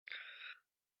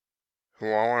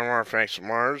Hello, I'm Artifacts of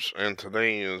Mars, and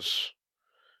today is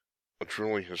a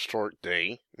truly historic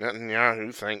day.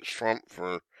 Netanyahu thanks Trump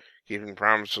for keeping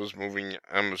promises moving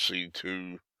embassy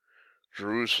to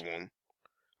Jerusalem.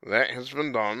 That has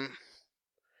been done.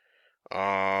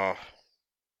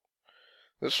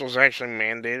 This was actually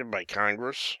mandated by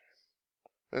Congress.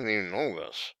 I didn't even know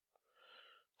this.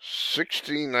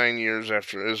 69 years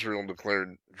after Israel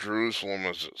declared Jerusalem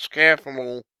as its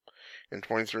capital, and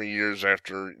 23 years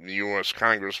after the U.S.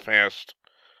 Congress passed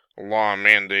a law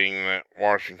mandating that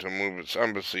Washington move its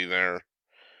embassy there,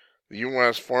 the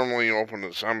U.S. formally opened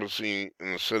its embassy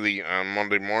in the city on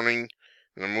Monday morning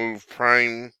in a move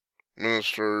Prime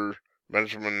Minister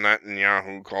Benjamin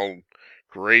Netanyahu called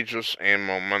courageous and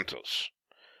momentous.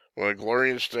 What a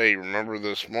glorious day. Remember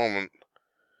this moment,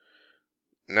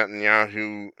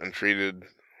 Netanyahu entreated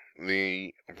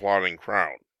the applauding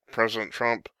crowd. President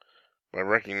Trump, by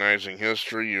recognizing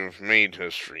history, you've made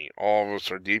history. All of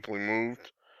us are deeply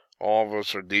moved. All of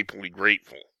us are deeply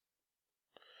grateful.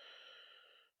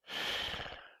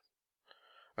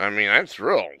 I mean, I'm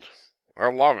thrilled. I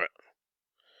love it.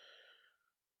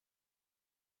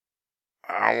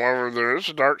 However, there is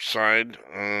a dark side.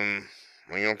 I'm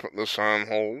going to put this on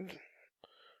hold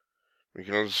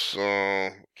because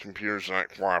computer's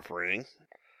not cooperating.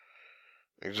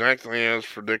 Exactly as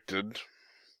predicted,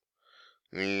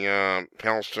 the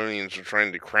Palestinians are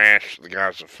trying to crash the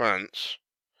Gaza fence.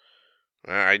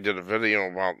 I did a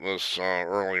video about this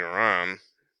earlier on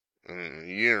in the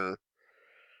year.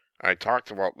 I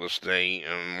talked about this day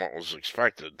and what was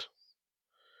expected.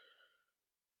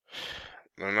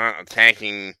 They're not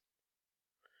attacking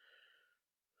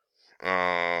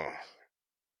with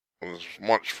as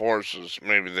much force as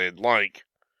maybe they'd like,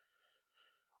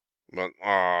 but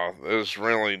the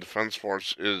Israeli Defense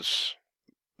Force is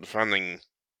defending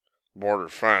border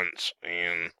fence,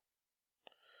 and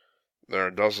there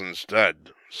are dozens dead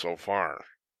so far.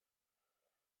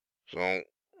 So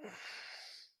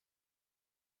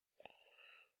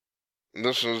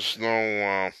this is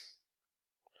no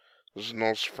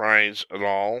surprise at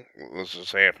all. This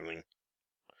is happening.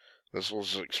 This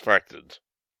was expected.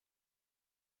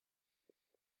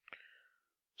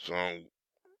 So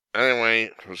anyway,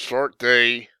 historic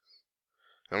day.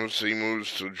 Embassy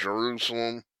moves to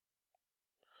Jerusalem.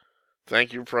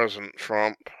 Thank you, President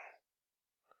Trump,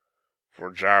 for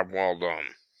a job well done.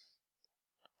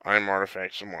 I'm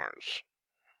Artifacts of Mars.